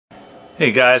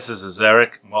Hey guys, this is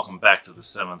Eric, and welcome back to the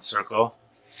 7th Circle.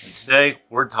 And today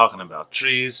we're talking about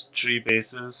trees, tree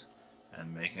bases,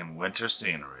 and making winter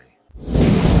scenery.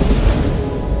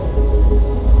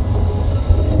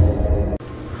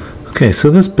 Okay, so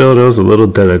this build owes a little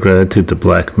debt of gratitude to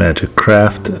Black Magic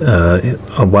Craft.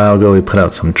 A while ago we put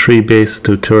out some tree base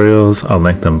tutorials. I'll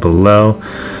link them below.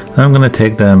 And I'm going to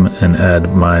take them and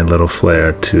add my little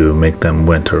flair to make them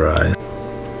winterize.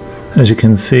 As you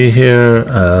can see here,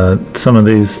 some of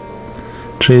these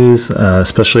trees,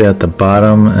 especially at the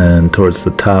bottom and towards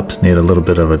the tops, need a little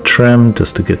bit of a trim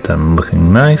just to get them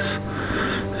looking nice.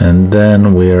 And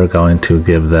then we are going to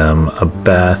give them a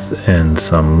bath in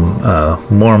some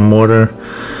warm water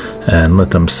and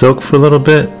let them soak for a little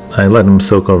bit. I let them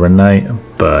soak overnight,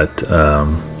 but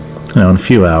in a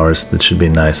few hours that should be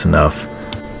nice enough.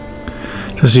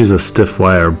 Just use a stiff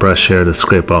wire brush here to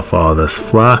scrape off all this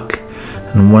flock.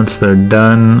 And once they're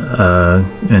done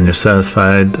and you're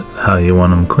satisfied how you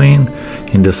want them clean, you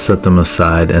can just set them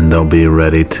aside and they'll be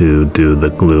ready to do the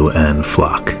glue and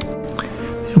flock.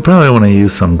 You'll probably want to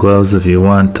use some gloves if you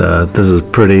want. This is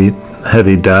pretty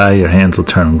heavy dye. Your hands will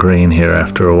turn green here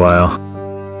after a while.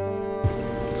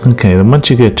 Okay, then once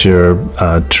you get your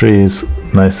trees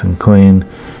nice and clean,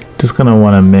 just going to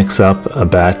want to mix up a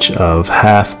batch of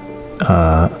half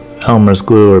Elmer's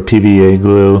glue or PVA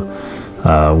glue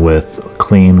with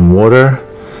clean water.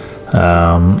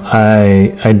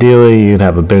 Ideally you'd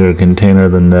have a bigger container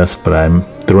than this, but I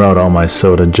threw out all my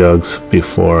soda jugs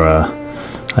before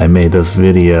I made this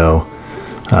video.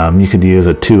 You could use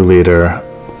a 2-liter,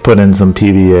 put in some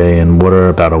PVA and water,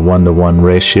 about a 1-to-1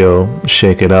 ratio,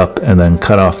 shake it up, and then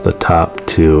cut off the top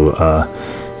to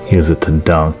use it to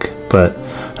dunk. But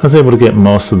I was able to get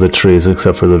most of the trees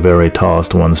except for the very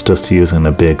tallest ones just using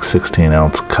a big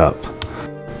 16-ounce cup.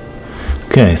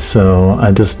 Okay, so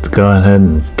I just go ahead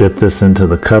and dip this into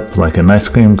the cup like an ice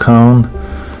cream cone.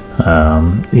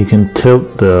 You can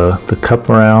tilt the cup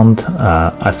around.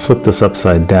 I flip this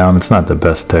upside down. It's not the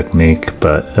best technique,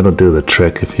 but it'll do the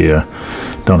trick if you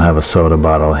don't have a soda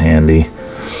bottle handy.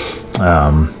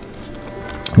 You're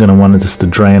going to want it just to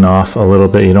drain off a little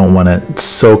bit. You don't want it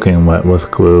soaking wet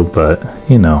with glue, but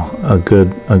you know, a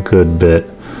good bit.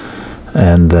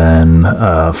 And then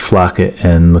flock it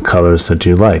in the colors that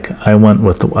you like. I went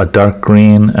with a dark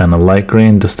green and a light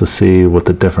green just to see what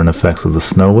the different effects of the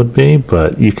snow would be,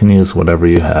 but you can use whatever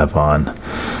you have on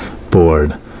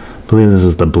board. I believe this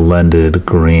is the blended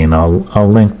green. I'll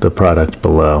link the product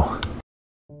below.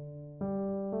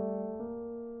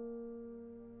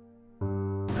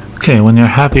 Okay, when you're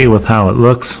happy with how it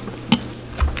looks,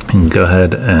 you can go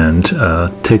ahead and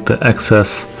take the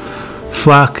excess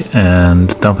flock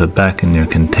and dump it back in your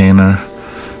container.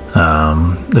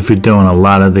 If you're doing a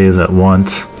lot of these at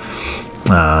once,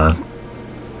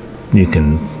 you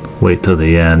can wait till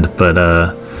the end, but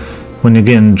when you're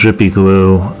getting drippy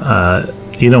glue,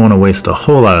 you don't want to waste a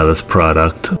whole lot of this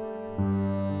product.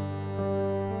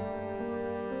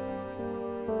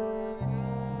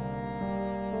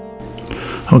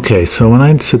 Okay, so when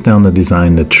I sit down to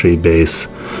design the tree base,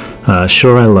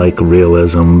 sure, I like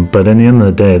realism, but at the end of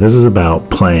the day, this is about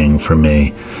playing for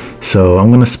me. So I'm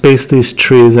going to space these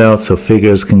trees out so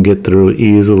figures can get through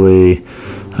easily,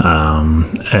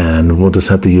 and we'll just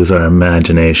have to use our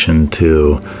imagination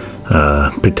to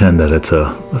pretend that it's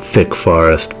a thick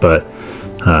forest, but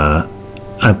I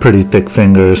have pretty thick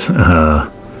fingers,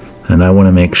 and I want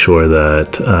to make sure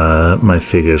that my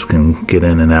figures can get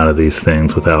in and out of these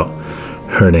things without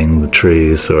hurting the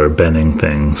trees or bending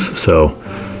things. So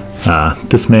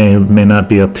this may not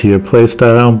be up to your play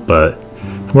style, but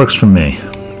it works for me.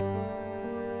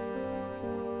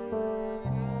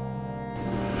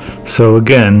 So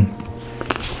again,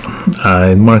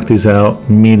 I mark these out: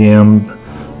 medium,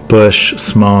 bush,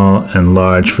 small, and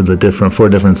large for the 4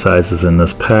 different sizes in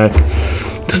this pack,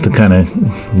 just to kind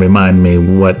of remind me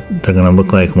what they're going to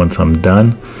look like once I'm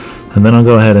done. And then I'll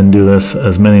go ahead and do this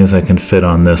as many as I can fit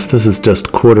on this. This is just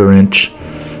 1/4-inch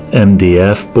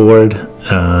MDF board,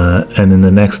 and in the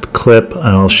next clip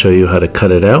I'll show you how to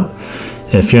cut it out.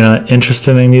 If you're not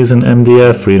interested in using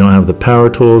MDF, or you don't have the power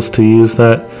tools to use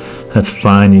that, that's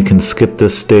fine. You can skip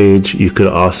this stage. You could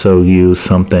also use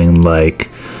something like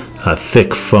a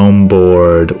thick foam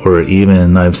board, or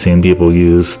even I've seen people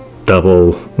use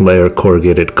double layer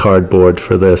corrugated cardboard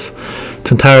for this.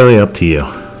 It's entirely up to you.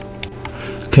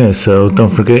 Okay, so don't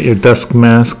forget your dust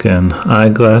mask and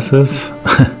eyeglasses.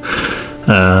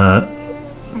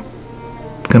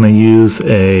 Gonna use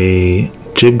a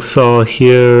jigsaw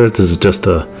here. This is just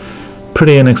a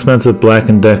pretty inexpensive Black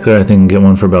 & Decker. I think you can get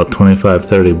one for about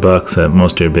 25-30 bucks at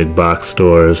most of your big box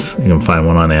stores. You can find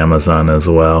one on Amazon as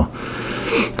well.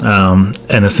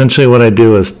 And essentially what I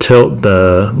do is tilt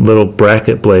the little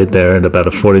bracket blade there at about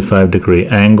a 45-degree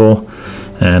angle,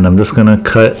 and I'm just going to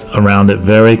cut around it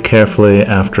very carefully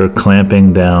after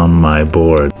clamping down my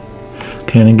board.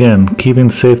 Okay, and again, keeping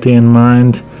safety in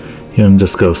mind, you can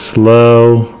just go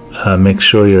slow. Make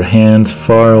sure your hand's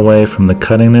far away from the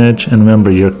cutting edge, and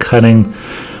remember, you're cutting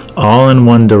all in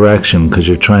one direction because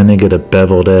you're trying to get a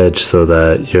beveled edge so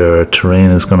that your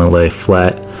terrain is going to lay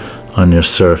flat on your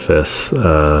surface.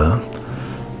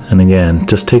 And again,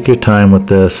 just take your time with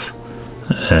this,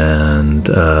 and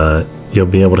you'll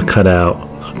be able to cut out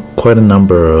quite a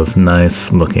number of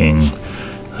nice looking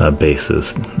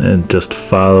bases, and just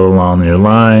follow along your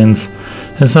lines.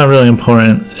 It's not really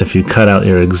important if you cut out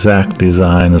your exact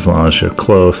design, as long as you're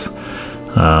close.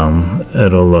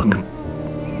 It'll look,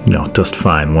 you know, just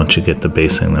fine once you get the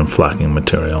basing and flocking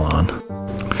material on.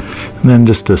 And then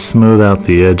just to smooth out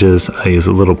the edges, I use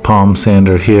a little palm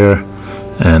sander here,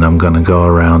 and I'm going to go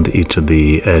around each of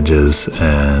the edges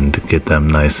and get them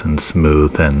nice and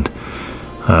smooth, and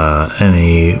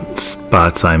any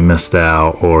spots I missed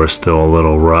out or still a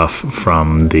little rough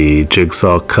from the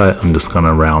jigsaw cut, I'm just going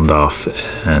to round off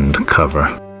and cover.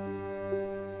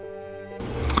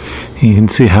 You can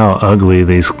see how ugly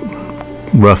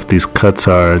rough these cuts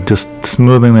are. Just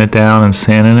smoothing it down and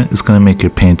sanding it is going to make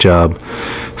your paint job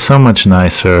so much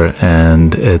nicer,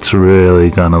 and it's really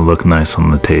going to look nice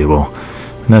on the table.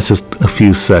 And that's just a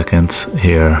few seconds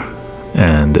here,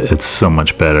 and it's so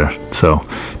much better. So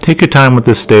take your time with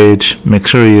this stage. Make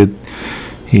sure you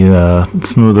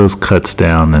smooth those cuts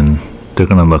down, and they're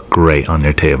going to look great on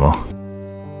your table.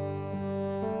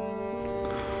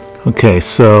 Okay,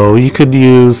 so you could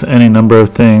use any number of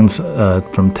things,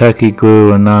 from tacky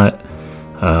glue or not.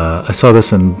 I saw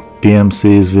this in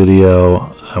BMC's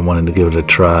video. I wanted to give it a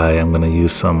try. I'm going to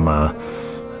use some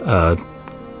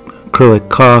acrylic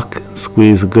caulk,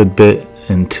 squeeze a good bit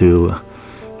into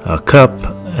a cup,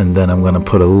 and then I'm going to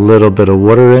put a little bit of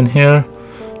water in here.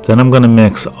 Then I'm going to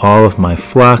mix all of my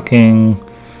flocking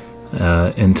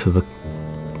into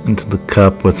the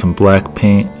cup with some black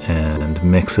paint and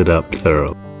mix it up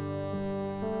thoroughly.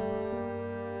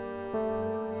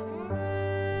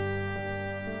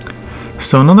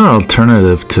 So another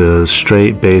alternative to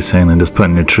straight basing and just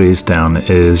putting your trees down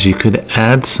is you could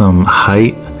add some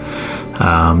height.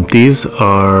 These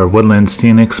are Woodland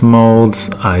Scenic molds.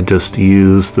 I just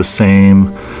use the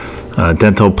same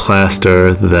dental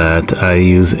plaster that I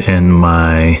use in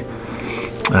my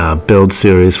build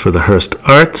series for the Hearst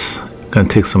Arts. I'm going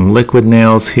to take some liquid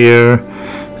nails here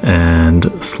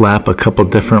and slap a couple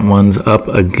different ones up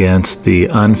against the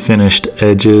unfinished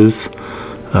edges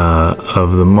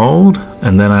of the mold,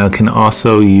 and then I can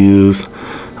also use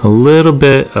a little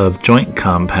bit of joint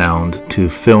compound to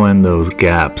fill in those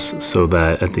gaps so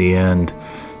that at the end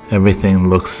everything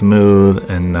looks smooth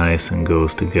and nice and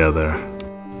goes together.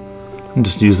 I'm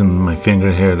just using my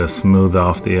finger here to smooth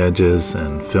off the edges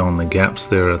and fill in the gaps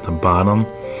there at the bottom,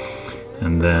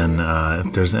 and then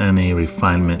if there's any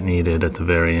refinement needed at the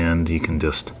very end, you can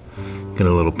just get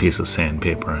a little piece of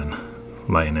sandpaper and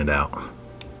lighten it out.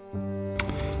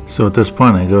 So at this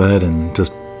point, I go ahead and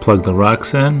just plug the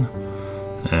rocks in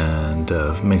and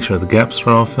make sure the gaps are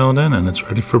all filled in, and it's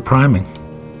ready for priming.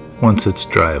 Once it's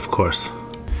dry, of course.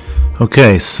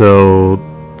 Okay, so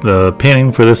the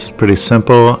painting for this is pretty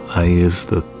simple. I use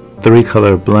the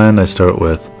 3-color blend. I start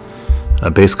with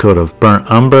a base coat of burnt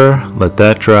umber, let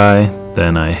that dry.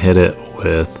 Then I hit it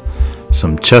with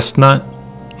some chestnut,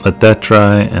 let that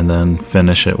dry, and then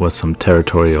finish it with some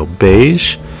territorial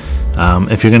beige.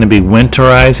 If you're going to be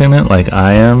winterizing it like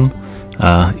I am,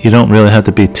 you don't really have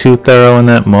to be too thorough in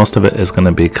that. Most of it is going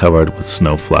to be covered with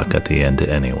SnoFlock at the end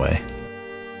anyway.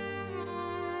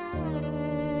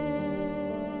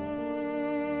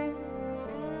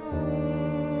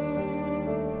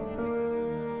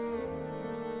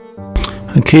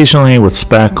 Occasionally with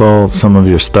spackle, some of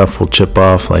your stuff will chip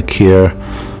off like here,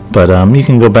 but you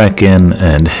can go back in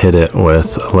and hit it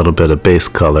with a little bit of base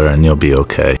color and you'll be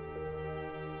okay.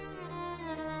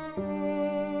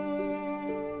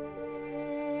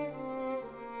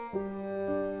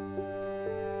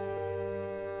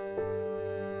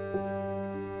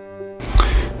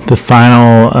 The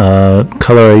final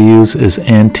color I use is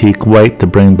antique white to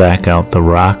bring back out the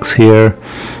rocks here.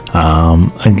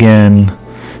 Again,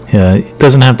 it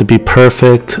doesn't have to be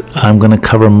perfect. I'm going to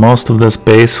cover most of this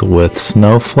base with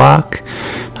SnoFlock.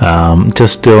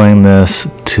 Just doing this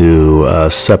to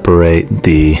separate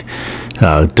the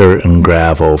dirt and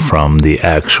gravel from the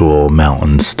actual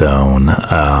mountain stone.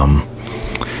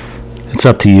 It's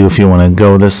up to you if you want to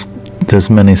go this as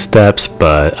many steps,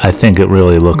 but I think it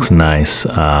really looks nice,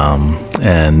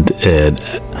 and it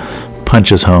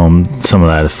punches home some of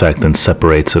that effect and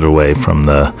separates it away from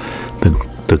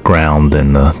the ground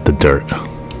and the dirt.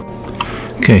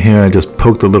 Okay, here I just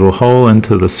poked a little hole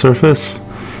into the surface.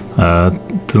 I'm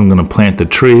going to plant the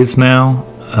trees now.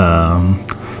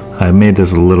 I made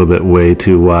this a little bit way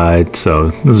too wide, so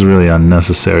this is really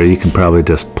unnecessary. You can probably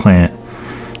just plant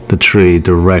the tree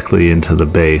directly into the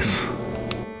base.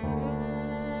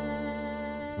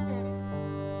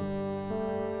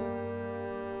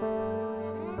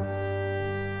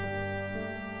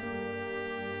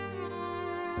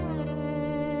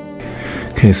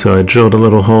 Okay, so I drilled a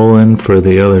little hole in for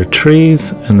the other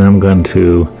trees, and then I'm going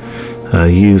to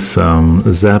use some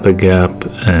Zap-A-Gap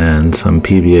and some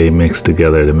PVA mixed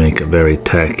together to make a very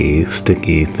tacky,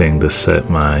 sticky thing to set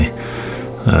my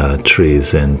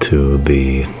trees into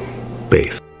the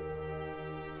base.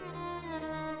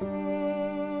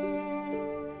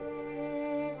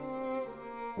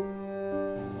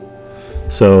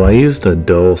 So I used the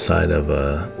dull side of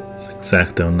a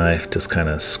X-Acto knife, just kind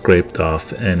of scraped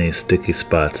off any sticky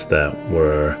spots that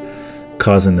were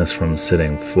causing this from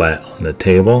sitting flat on the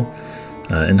table.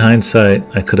 In hindsight,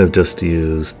 I could have just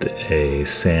used a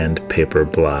sandpaper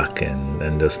block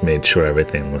and just made sure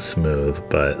everything was smooth,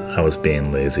 but I was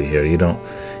being lazy here. You don't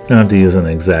have to use an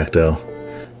X-Acto,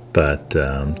 but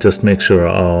just make sure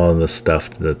all the stuff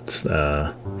that's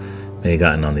maybe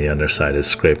gotten on the underside is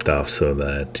scraped off so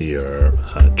that your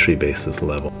tree base is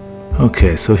level.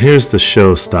 Okay, so here's the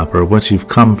showstopper, what you've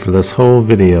come for this whole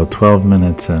video 12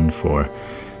 minutes in for.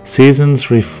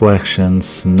 Seasons Reflection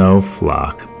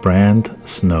SnoFlock brand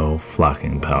snow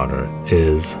flocking powder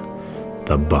is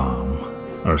the bomb,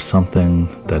 or something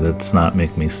that it's not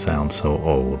make me sound so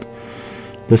old.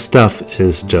 This stuff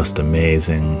is just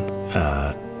amazing.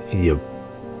 You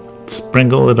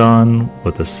sprinkle it on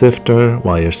with a sifter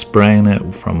while you're spraying it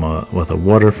with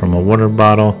water from a water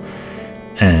bottle,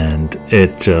 and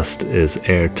it just is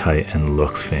airtight and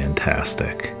looks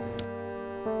fantastic.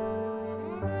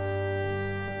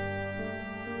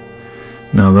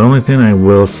 Now, the only thing I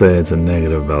will say is a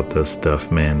negative about this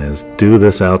stuff, man, is do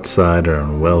this outside or in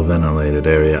a well-ventilated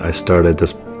area. I started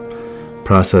this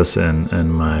process in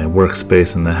my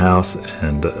workspace in the house,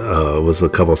 and it was a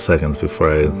couple seconds before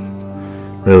I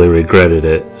really regretted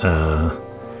it.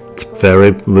 It's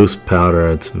very loose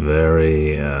powder. It's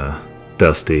very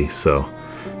dusty, so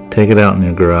take it out in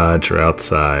your garage or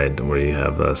outside where you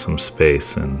have some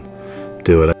space and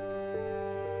do it.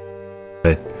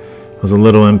 I was a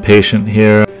little impatient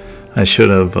here. I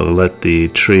should have let the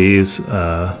trees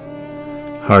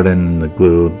harden the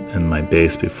glue in my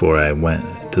base before I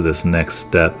went to this next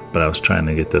step, but I was trying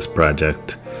to get this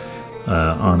project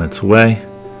on its way.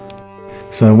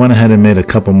 So I went ahead and made a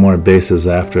couple more bases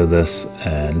after this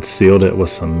and sealed it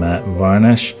with some matte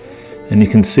varnish. And you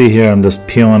can see here I'm just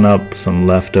peeling up some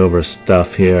leftover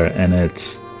stuff here, and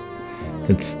it's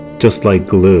just like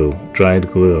glue,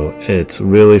 dried glue. It's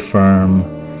really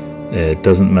firm. It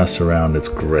doesn't mess around. It's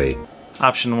great.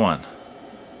 Option 1.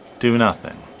 Do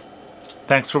nothing.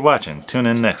 Thanks for watching. Tune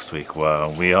in next week while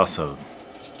we also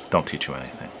don't teach you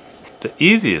anything. The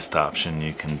easiest option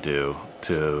you can do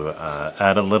to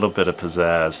add a little bit of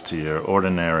pizzazz to your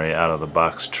ordinary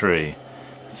out-of-the-box tree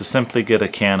is to simply get a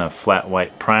can of flat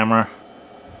white primer,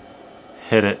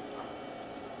 hit it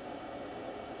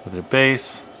with your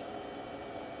base,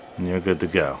 and you're good to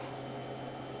go.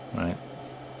 Right?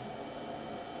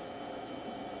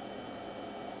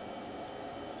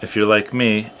 If you're like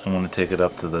me and want to take it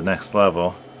up to the next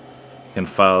level, you can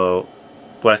follow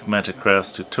Black Magic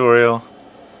Craft's tutorial,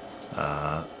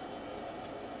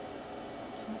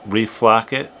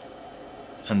 reflock it,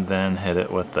 and then hit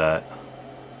it with that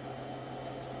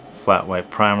flat white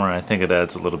primer. I think it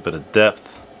adds a little bit of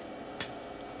depth,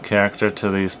 character to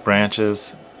these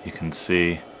branches. You can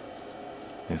see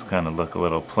these kind of look a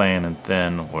little plain and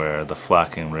thin, where the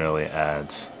flocking really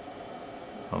adds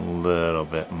a little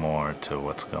bit more to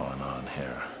what's going on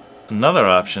here. Another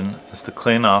option is to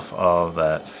clean off all of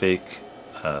that fake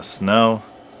snow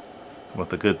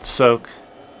with a good soak,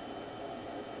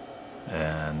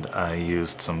 and I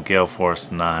used some Gale Force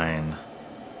 9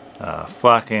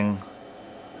 flocking.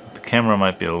 The camera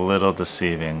might be a little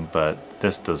deceiving, but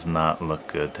this does not look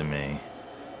good to me.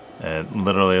 It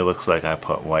literally looks like I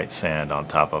put white sand on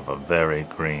top of a very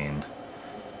green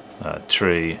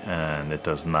tree, and it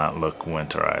does not look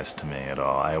winterized to me at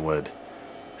all. I would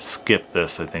skip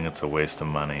this. I think it's a waste of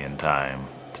money and time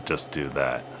to just do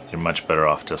that. You're much better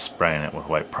off just spraying it with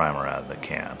white primer out of the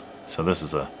can. So this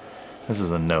is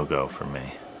a no-go for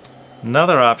me.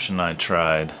 Another option I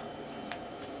tried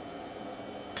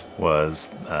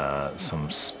was some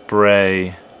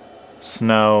spray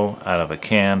snow out of a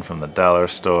can from the dollar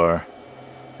store.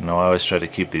 You know, I always try to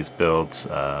keep these builds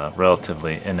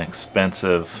relatively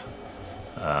inexpensive,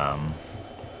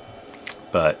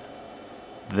 but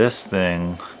this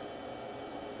thing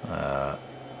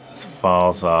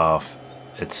falls off.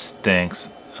 It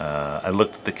stinks. I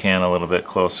looked at the can a little bit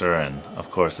closer, and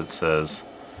of course it says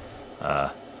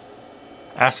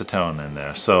acetone in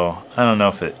there, so I don't know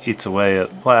if it eats away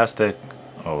at plastic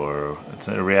or it's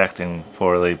reacting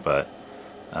poorly, but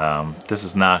this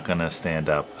is not going to stand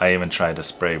up. I even tried to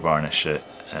spray varnish it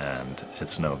and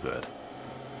it's no good.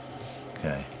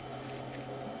 Okay,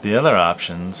 the other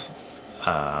options,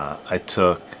 I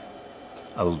took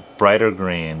a brighter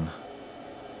green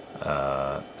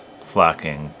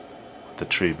flocking with the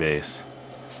tree base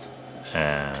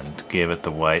and gave it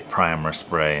the white primer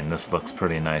spray, and this looks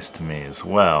pretty nice to me as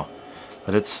well.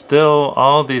 But it's still,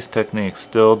 all these techniques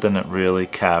still didn't really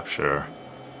capture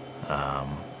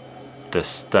this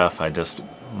stuff I just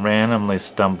randomly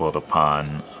stumbled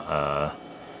upon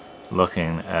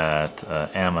looking at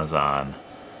Amazon,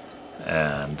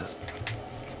 and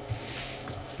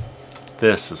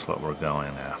this is what we're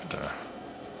going after.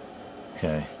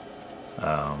 Okay,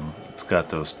 it's got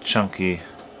those chunky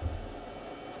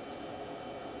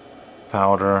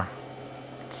powder,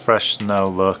 fresh snow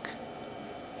look.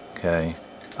 Okay,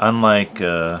 unlike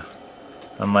the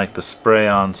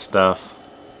spray-on stuff,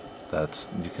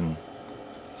 that's, you can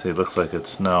see it looks like it's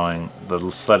snowing. The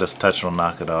slightest touch will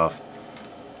knock it off.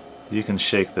 You can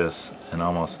shake this and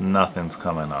almost nothing's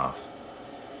coming off.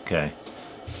 Okay,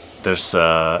 there's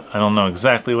I don't know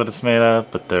exactly what it's made of,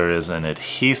 but there is an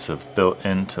adhesive built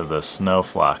into the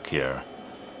SnoFlock here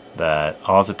that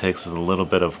all it takes is a little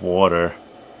bit of water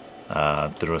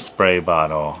through a spray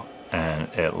bottle and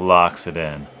it locks it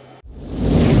in.